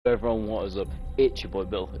Everyone, what is up? It's your boy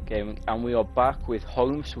Billhook Gaming, and we are back with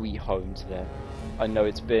Home Sweet Home today. I know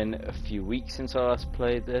it's been a few weeks since I last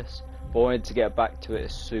played this, but I wanted to get back to it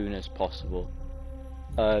as soon as possible.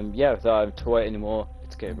 Yeah, without having to wait anymore,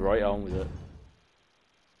 let's get right on with it.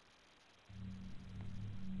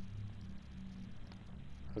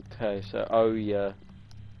 Okay, so, oh yeah,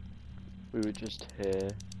 we were just here.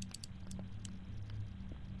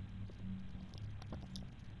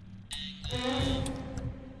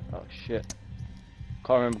 Oh shit.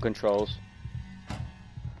 Can't remember controls.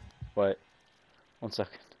 Wait. 1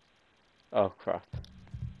 second. Oh crap.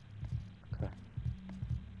 Okay.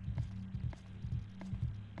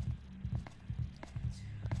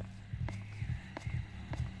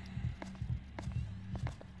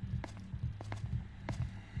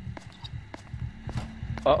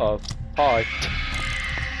 Uh-oh. Hi.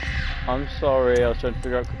 I'm sorry, I was trying to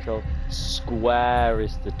figure out controls. Square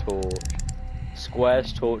is the torch.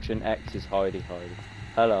 Square's torch and X is hidey.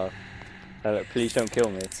 Hello. Hello. Please don't kill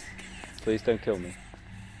me. Please don't kill me.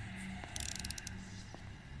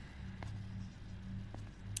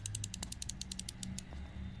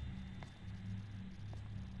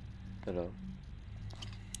 Hello.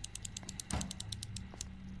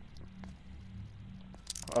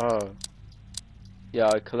 Oh. Yeah,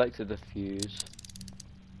 I collected the fuse.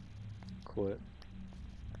 Quit.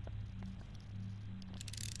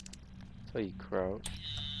 So you crouch.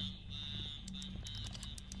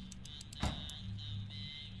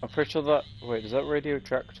 I'm pretty sure that. Wait, is that radio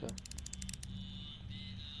tractor?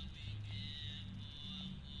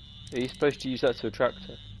 Are you supposed to use that to a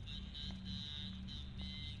tractor?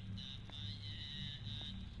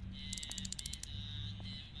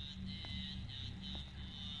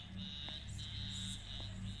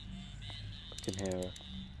 I can hear her.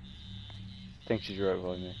 I think she's right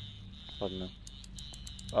by me. I don't know.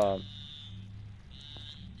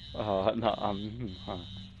 Oh, no, huh.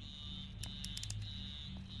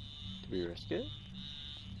 Do we risk it?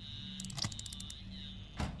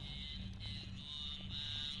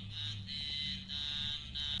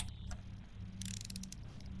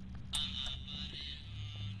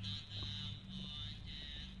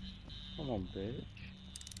 Come on, bitch.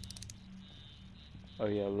 Oh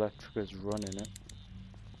yeah, Electrica's running it.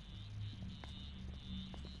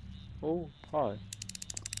 Oh, hi.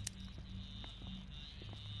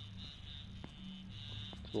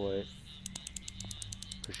 Let's wait.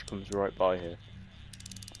 Because she comes right by here.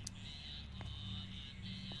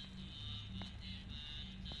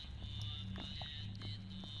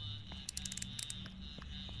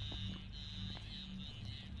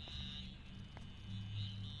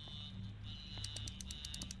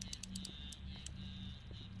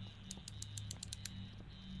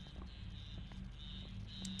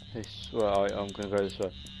 This way, I'm gonna go this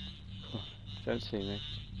way. Don't see me.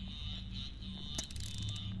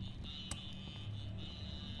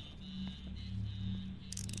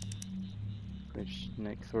 Can we just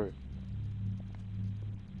sneak through?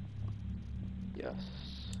 Yes.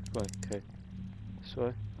 Okay. This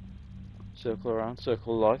way. Circle around.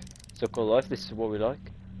 Circle life. Circle life. This is what we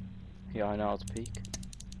like. Yeah, I know how to peek.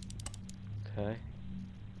 Okay.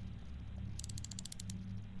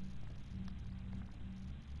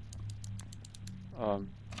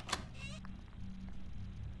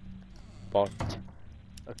 Bot.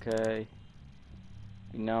 Okay.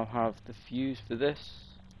 We now have the fuse for this.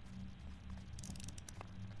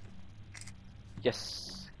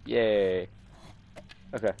 Yes. Yay.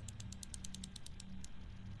 Okay.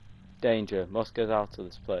 Danger. Must get out of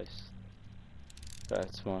this place.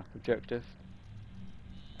 That's my objective.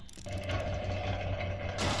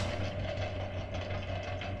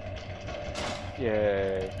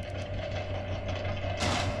 Yay.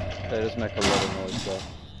 That does make a lot of noise though.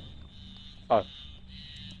 Oh.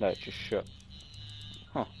 No, it just shut.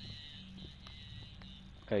 Huh.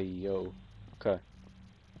 Hey yo. Okay.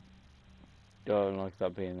 Don't like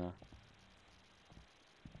that being there.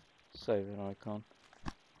 Save an icon.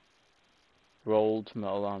 Rolled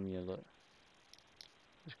metal amulet.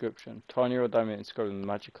 Description. Tiny or diamond inscribed in the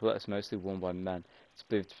magic collar is mostly worn by men. It's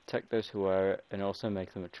believed to protect those who wear it and also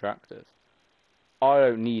make them attractive. I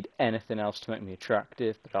don't need anything else to make me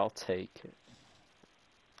attractive, but I'll take it.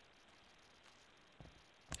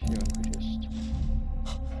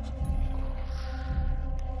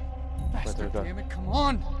 Bastard, damn it, come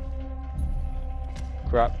on!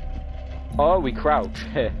 Crap. Oh, we crouch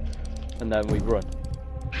here, and then we run.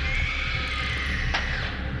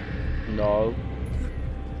 No.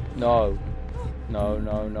 No. No,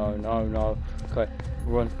 no, no, no, no. Okay,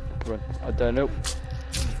 run, run. I don't know.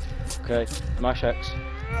 Okay, mash X.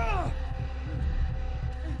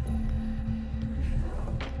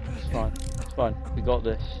 fine. It's fine. We got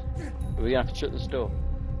this. Are we gonna have to shut this door?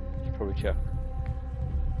 Should probably check.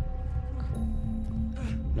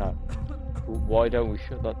 No. Why don't we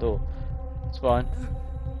shut that door? It's fine.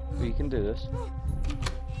 We can do this.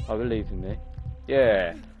 I believe in me.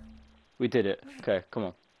 Yeah. We did it. Okay, come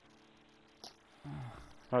on.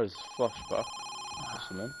 That was a flashback.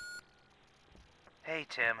 Something. Hey,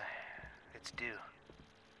 Tim. It's Dew.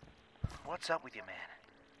 What's up with you, man?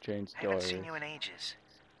 Jane's I haven't diary. seen you in ages.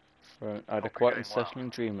 I had a Hope quite you're doing unsettling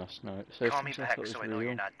dream last night. So Call me something I back thought so was I know you're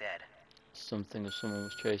real. not dead. Something or someone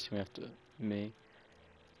was chasing me after me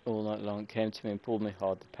all night long. It came to me and pulled me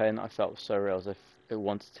hard. The pain I felt was so real, as if it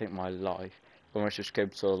wanted to take my life. When I just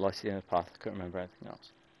escaped, saw the light at the end of the path. I couldn't remember anything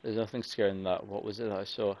else. There's nothing scary in that. What was it that I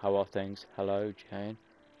saw? How are things? Hello, Jane.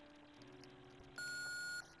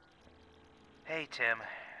 Hey, Tim.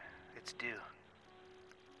 It's Dew.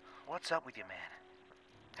 What's up with you, man?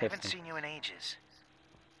 I haven't seen you in ages.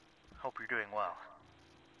 Hope you're doing well.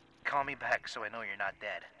 Call me back so I know you're not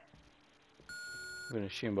dead. I'm going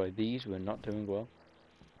to assume by these we're not doing well.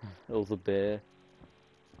 All the beer.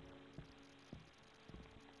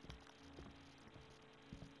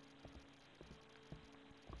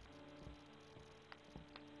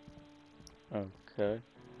 Okay.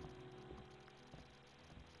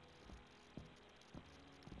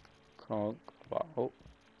 Can't go out.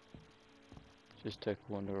 Just take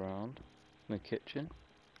a wander around in the kitchen.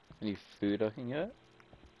 Any food I can get?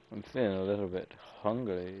 I'm feeling a little bit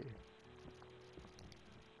hungry.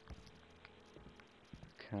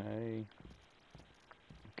 Okay.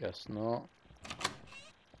 Guess not.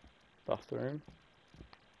 Bathroom.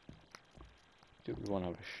 Do we want to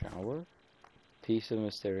have a shower? Piece of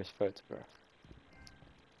mysterious photograph.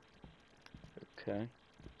 Okay.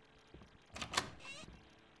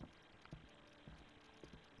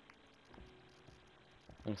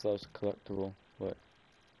 And if that was a collectible, wait.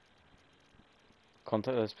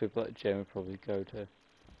 Contact those people that Jane would probably go to.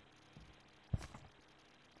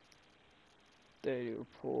 Daily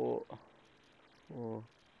report. Or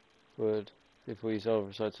would if we resolve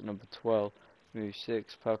resides at number 12, move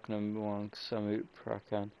 6, Park number 1, Samut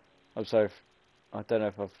Prakan. I'm sorry, I don't know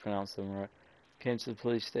if I've pronounced them right. Came to the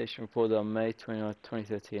police station, reported on May 29,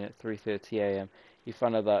 2013 at 3:30 AM. He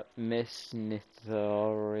found out that Miss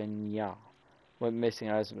Nitharinya went missing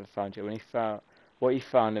and hasn't been found yet. What he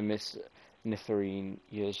found in Miss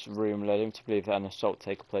Nitharinya's room led him to believe that an assault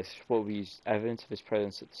taken place. The report will use evidence of his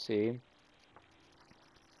presence at the scene.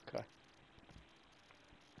 Okay.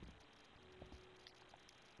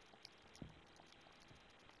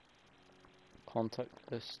 Contact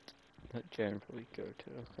list that Jane would probably go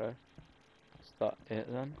to. Okay. Is that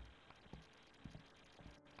it then?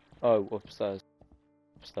 Oh, upstairs.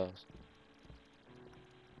 Upstairs.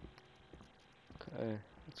 Okay,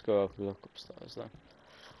 let's go have a look upstairs then.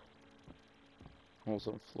 I was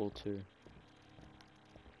on floor 2.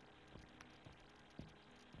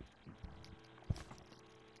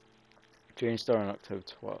 Jane's Star on October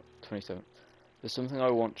 27th. There's something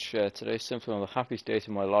I want to share today, something on the happiest days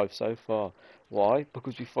of my life so far. Why?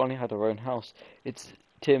 Because we finally had our own house. It's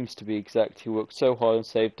Tim's to be exact, who worked so hard and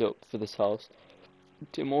saved up for this house.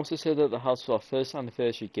 Tim also said that the house was our first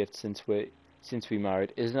anniversary gift since we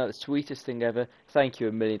married. Isn't that the sweetest thing ever? Thank you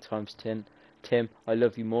a million times, Tim. Tim, I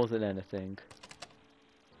love you more than anything.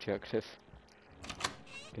 Objective.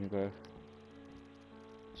 Gonna go.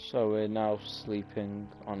 So we're now sleeping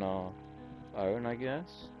on our own, I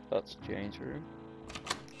guess. That's Jane's room.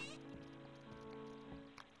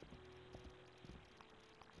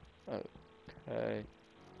 Okay.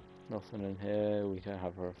 Nothing in here. We don't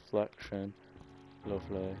have a reflection.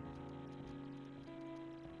 Lovely.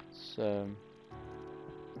 So,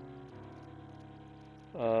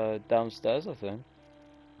 downstairs, I think.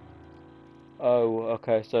 Oh,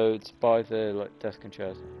 okay, so it's by the desk and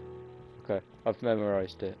chairs. Okay, I've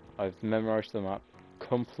memorized it. I've memorized the map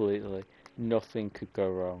completely. Nothing could go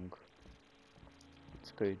wrong.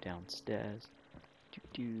 Let's go downstairs.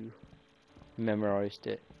 Memorized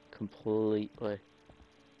it completely.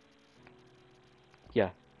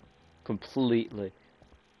 Yeah, completely.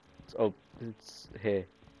 Oh, it's here.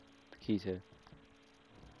 The key's here.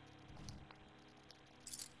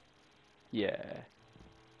 Yeah.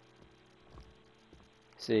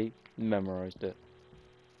 See? Memorized it.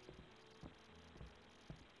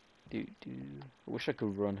 I wish I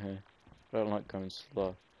could run here. I don't like going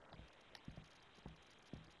slow.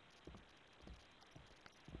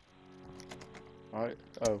 Alright.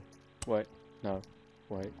 Oh. Wait. No.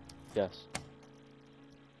 Wait. Yes.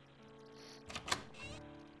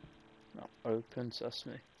 Now open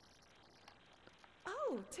sesame.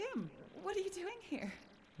 Oh, Tim, what are you doing here?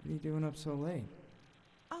 What are you doing up so late?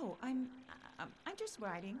 Oh, I'm just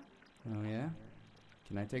writing. Oh yeah?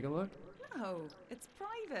 Can I take a look? No, it's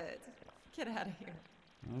private. Get out of here.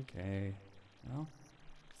 Okay. Well,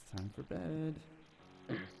 it's time for bed.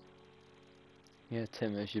 Yeah,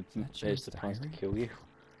 Tim, Is that there's the Jane's plans to diary? kill you.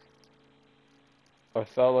 I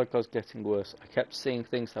felt like I was getting worse. I kept seeing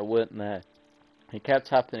things that weren't there. It kept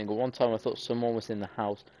happening. At one time I thought someone was in the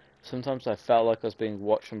house. Sometimes I felt like I was being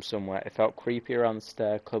watched from somewhere. It felt creepy around the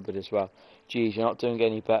stair cupboard as well. Geez, you're not doing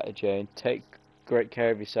any better, Jane. Take great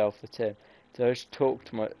care of yourself for Tim. Did I just talk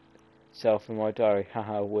to myself in my diary?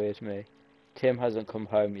 Haha, weird me. Tim hasn't come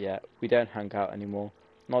home yet. We don't hang out anymore.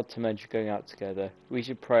 Not to mention going out together. We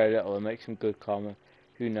should pray a little and make some good karma.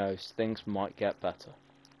 Who knows, things might get better.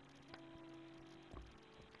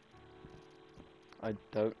 I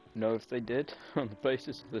don't know if they did on the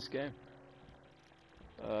basis of this game.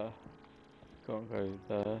 Can't go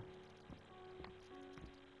there.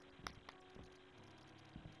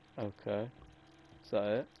 Okay. Is that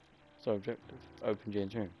it? So objective. Open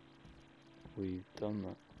Jane's room. We've done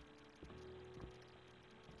that.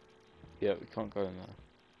 Yeah, we can't go in there.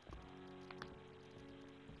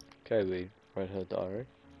 Okay, we read her diary.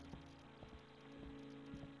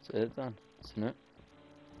 That's it then, isn't it?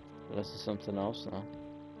 Unless there's something else now.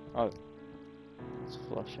 Oh. It's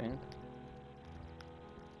flashing.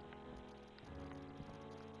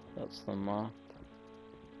 That's the map.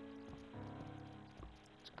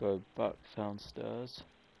 Let's go back downstairs.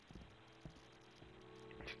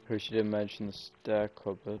 She didn't mention the stair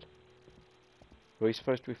cupboard. Are we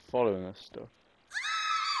supposed to be following this stuff?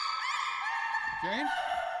 Jane?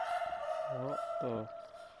 What the?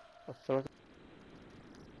 I feel like.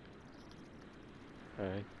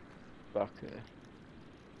 Okay, back here.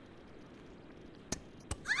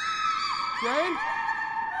 Jane?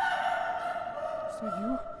 Is that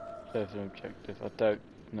you? There's an objective. I don't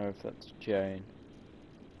know if that's Jane.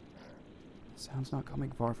 The sound's not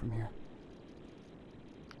coming far from here.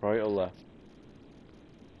 Right or left?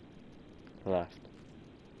 Left.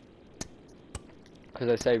 Because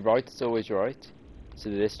I say right is always right. So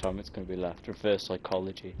this time it's going to be left. Reverse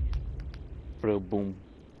psychology. Boom.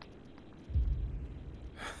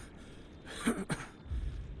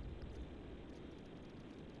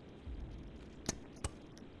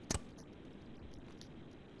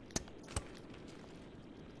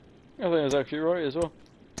 I think I was actually right as well.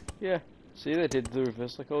 Yeah. See, they did the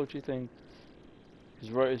reverse psychology thing. Because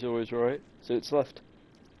right is always right. So it's left.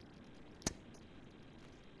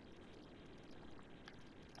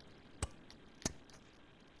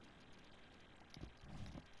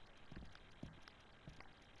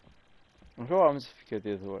 What happens if you go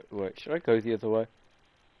the other way? Wait, should I go the other way?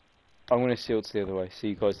 I'm going to see what's the other way. See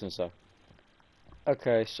you guys in a sec.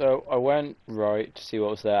 Okay, so I went right to see what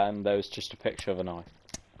was there, and there was just a picture of a knife.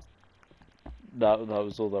 That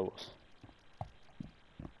was all there was.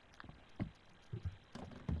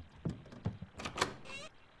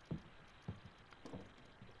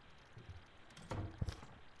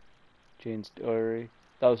 Jane's diary.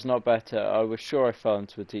 That was not better. I was sure I fell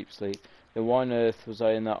into a deep sleep. Then why on earth was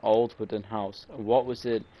I in that old wooden house? And what was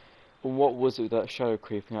it? And what was it with that shadow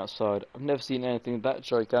creeping outside? I've never seen anything that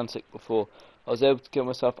gigantic before. I was able to get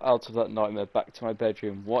myself out of that nightmare, back to my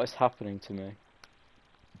bedroom. What is happening to me?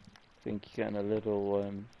 I think you're getting a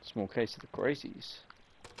little small case of the crazies.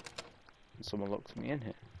 And someone locked me in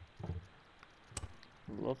here.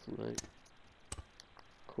 Lovely.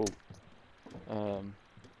 Cool.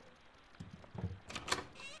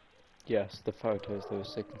 Yes, the photos they were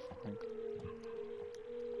signifying.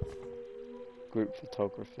 Group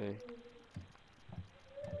photography.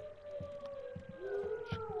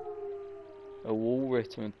 A wall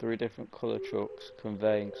written in 3 different colour chalks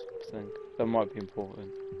conveying something. That might be important.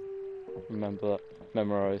 Remember that.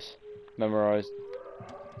 Memorise. Memorised.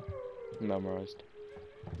 Memorised.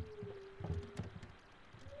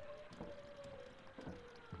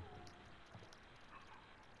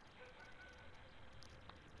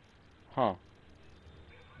 Huh.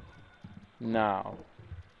 Now.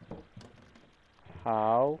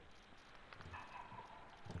 How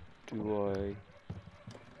do I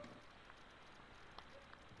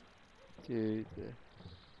do this?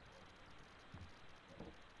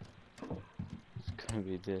 It's gonna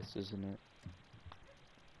be this, isn't it?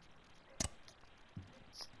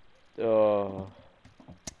 Oh.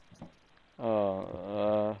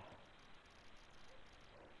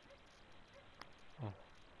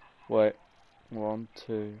 Wait. 1,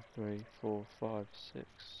 2, 3, 4, 5, 6,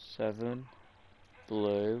 7.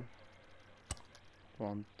 Blue.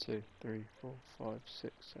 1, 2, 3, 4, 5,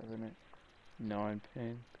 6, 7, 8, 9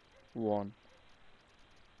 pink. 1.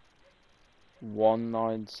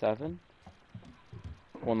 197.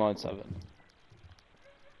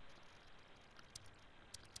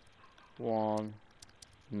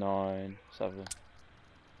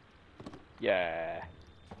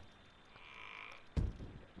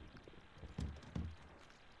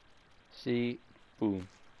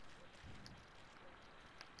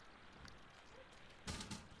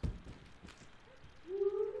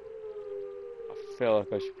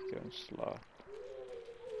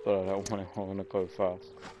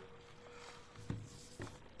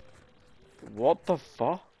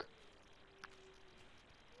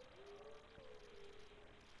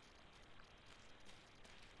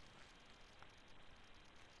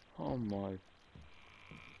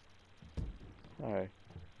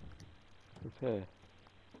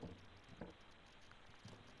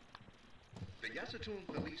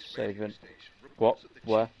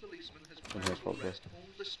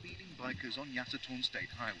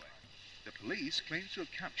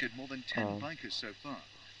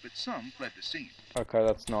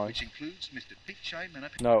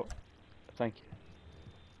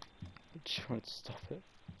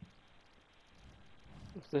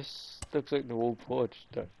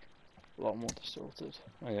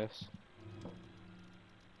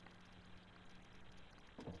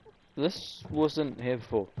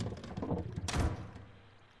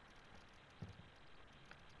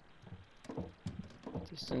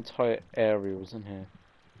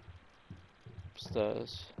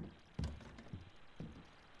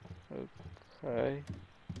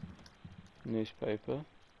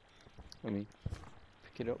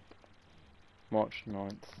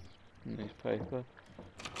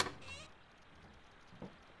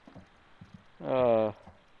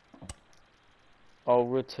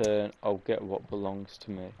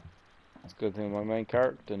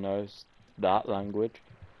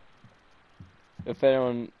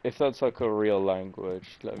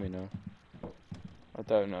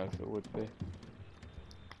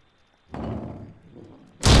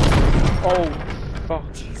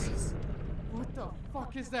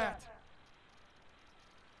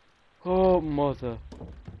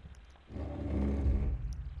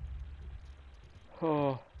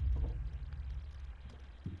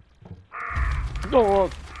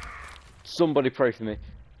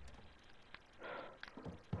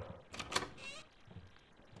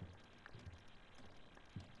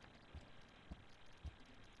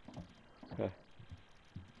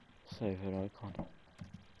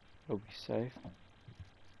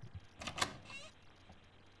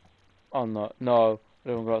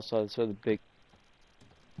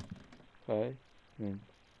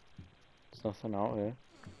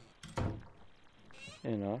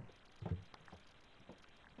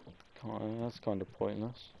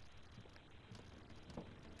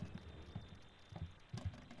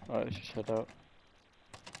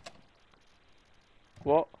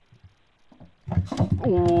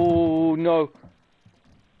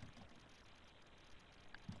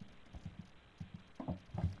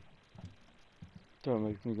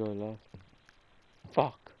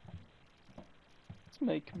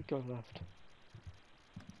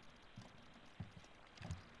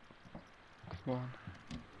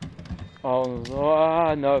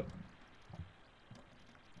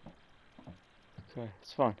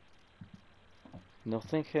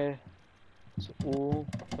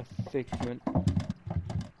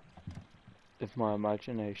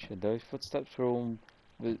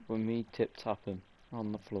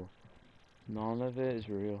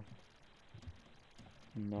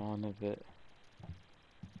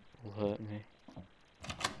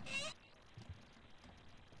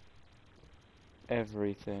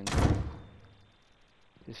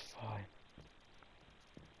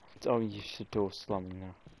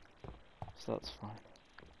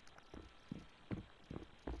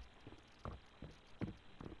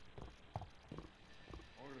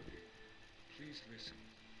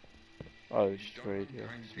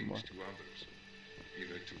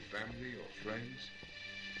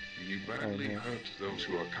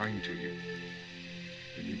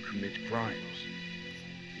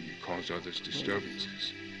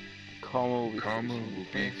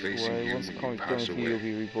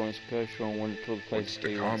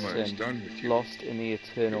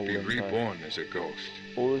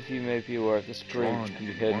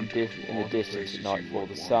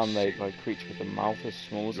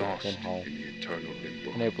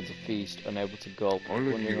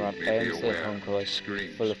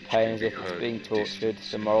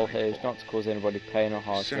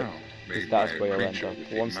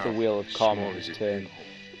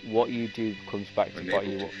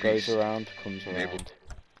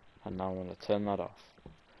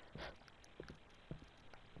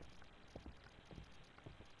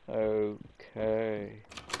 Okay.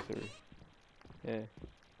 Through. Yeah.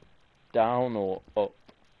 Down or up?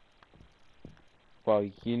 Well,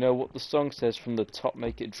 you know what the song says, from the top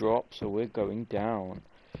make it drop, so we're going down.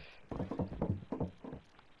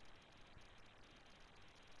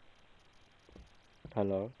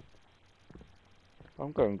 Hello?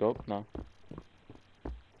 I'm going up now.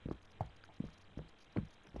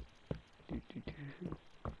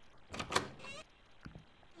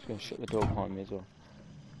 Just gonna shut the door behind me as well.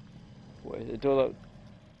 What is the door that...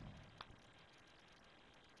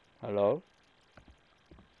 Hello?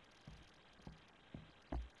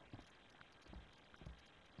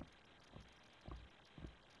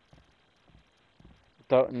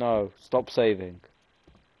 Don't, no, stop saving.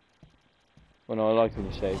 Well, no, I like when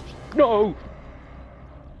you save. No!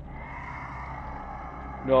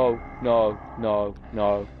 No, no, no,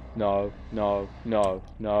 no, no, no, no,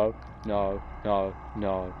 no, no, no,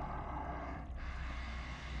 no.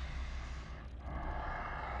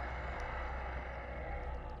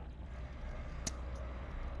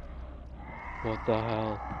 What the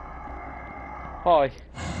hell? Hi! You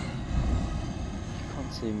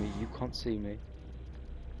can't see me, you can't see me.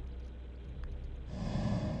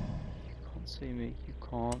 You can't see me, you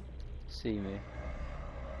can't see me.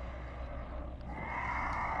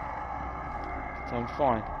 I'm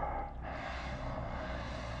fine.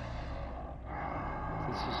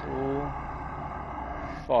 This is all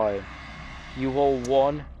fine. You are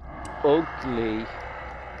one ugly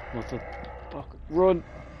motherfucker. Run!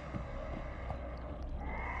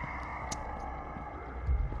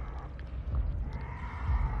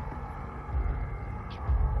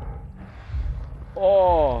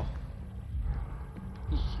 Oh!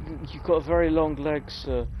 You got very long legs,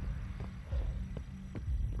 sir.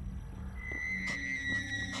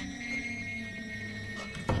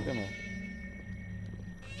 Gonna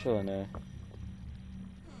chill in here,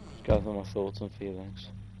 just gather my thoughts and feelings.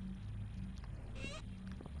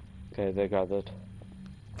 Okay, they're gathered.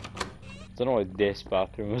 Don't know why this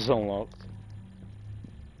bathroom was unlocked.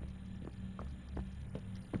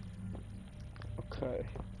 Okay,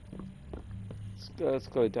 let's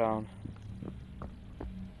go down.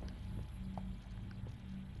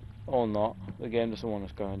 Or not. The game doesn't want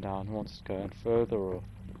us going down. It wants us going further up.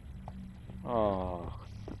 Oh.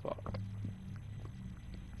 Fuck.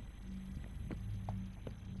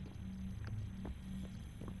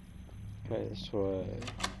 Okay, this way.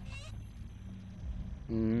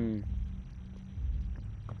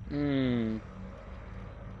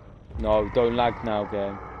 No, don't lag now,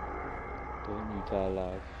 game. Don't you dare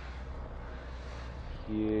lag.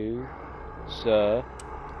 You, sir.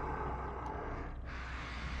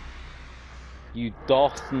 You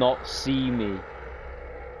doth not see me. I'm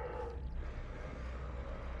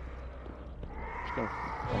just gonna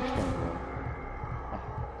run. Ah.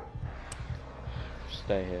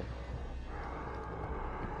 Stay here.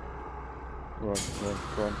 Run, run,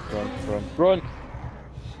 run, run, run, run!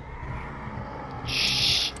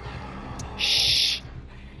 Shh! Shh!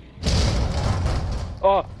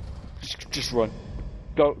 Oh! Just run.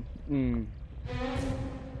 Go.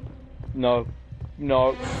 No.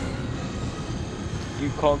 No. You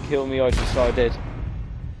can't kill me, I decided.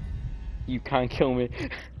 You can kill me.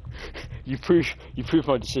 You prove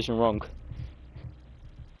my decision wrong.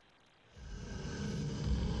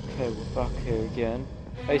 Okay, we're back here again.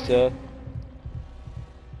 Hey, sir.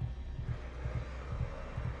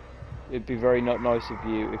 It'd be very not nice of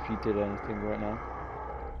you if you did anything right now.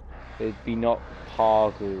 It'd be not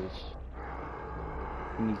pargers.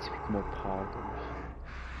 You need to become more pargers.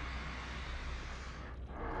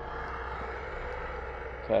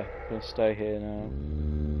 Okay, I'm gonna stay here now.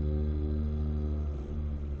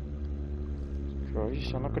 Bro, you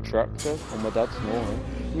sound like a tractor, or my dad's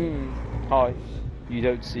snoring. Hi. You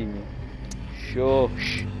don't see me.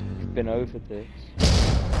 Shush. You've been over this.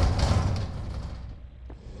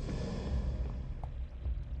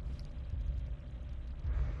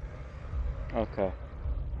 Okay.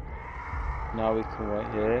 Now we can wait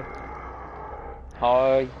here.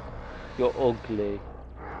 Hi. You're ugly.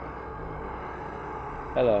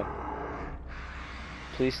 Hello.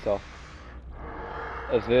 Please stop.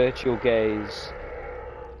 Avert your gaze.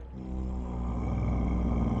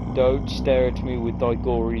 Don't stare at me with thy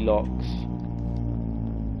gory locks.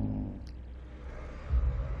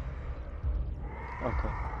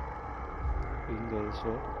 Okay. We can go this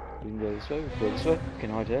way. We can go this way. We can go this way. We can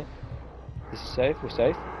hide here. This is safe. We're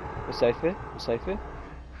safe. We're safe here. We're safe here.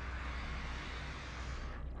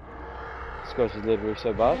 This guy's delivery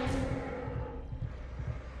so bad.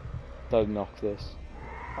 Don't knock this.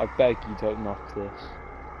 I beg you, don't knock this.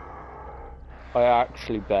 I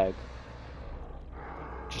actually beg.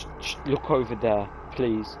 Just Look over there,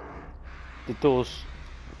 please. The door's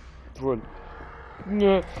run.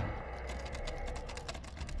 No.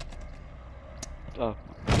 Oh.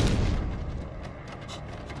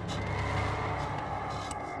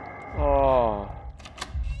 Oh.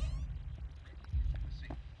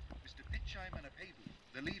 Mr. Pitchheim and Apebu,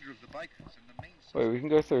 the leader of the bikers and the main Wait, we can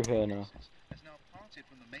go through here now. has now parted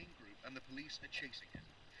from the main group and the police are chasing him.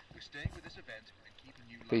 We're staying with this event and keeping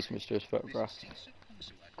you Police live. mysterious photograph. This is Sisu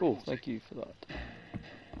Kumsu at Cool, reporting. thank you for that.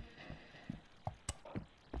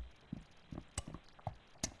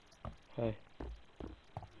 Hey.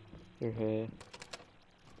 Through here.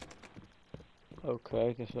 Okay,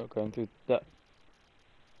 I guess not going through that.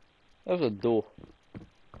 That was a door.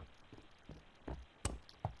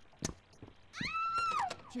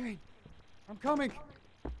 Jane, I'm coming.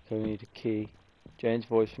 Okay, we need a key. Jane's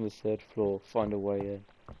voice from the 3rd floor. Find a way in.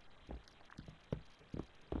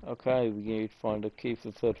 Okay, we need to find a key for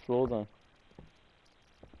the 3rd floor then.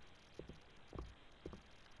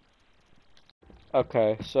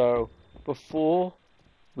 Okay, so before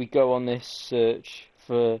we go on this search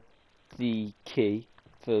for the key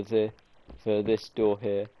for this door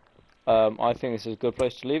here, I think this is a good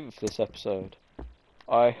place to leave it for this episode.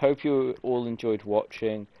 I hope you all enjoyed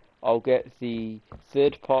watching. I'll get the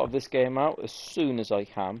 3rd part of this game out as soon as I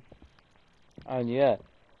can. And yeah,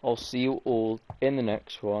 I'll see you all in the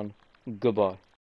next one. Goodbye.